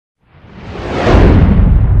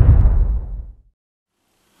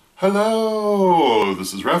Hello!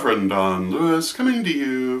 This is Reverend Don Lewis coming to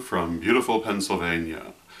you from beautiful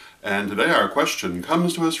Pennsylvania. And today our question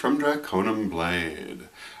comes to us from DrakonumBlade.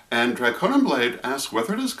 And DrakonumBlade asks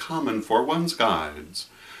whether it is common for one's guides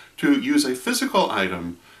to use a physical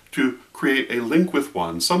item to create a link with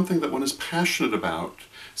one, something that one is passionate about,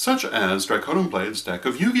 such as DrakonumBlade's deck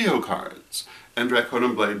of Yu-Gi-Oh cards. And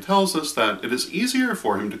DrakonumBlade tells us that it is easier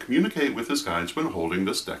for him to communicate with his guides when holding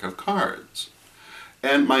this deck of cards.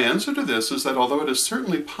 And my answer to this is that although it is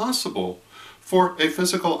certainly possible for a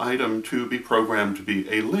physical item to be programmed to be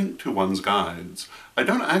a link to one's guides, I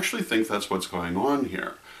don't actually think that's what's going on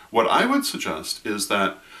here. What I would suggest is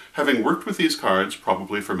that, having worked with these cards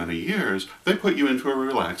probably for many years, they put you into a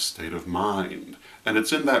relaxed state of mind. And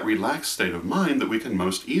it's in that relaxed state of mind that we can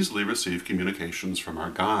most easily receive communications from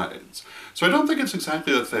our guides. So I don't think it's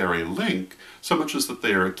exactly that they are a link, so much as that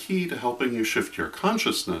they are a key to helping you shift your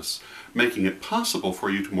consciousness, making it possible for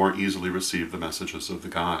you to more easily receive the messages of the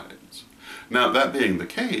guides. Now, that being the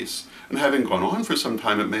case, and having gone on for some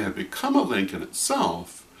time, it may have become a link in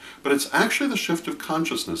itself, but it's actually the shift of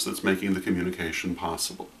consciousness that's making the communication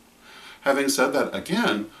possible. Having said that,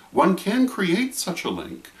 again, one can create such a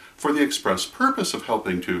link for the express purpose of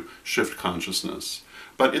helping to shift consciousness.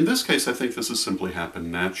 But in this case, I think this has simply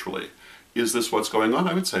happened naturally. Is this what's going on?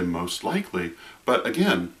 I would say most likely. But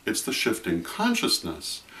again, it's the shifting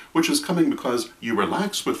consciousness, which is coming because you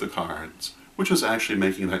relax with the cards, which is actually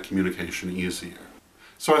making that communication easier.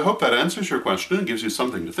 So I hope that answers your question and gives you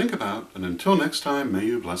something to think about, and until next time, may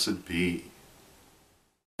you blessed be.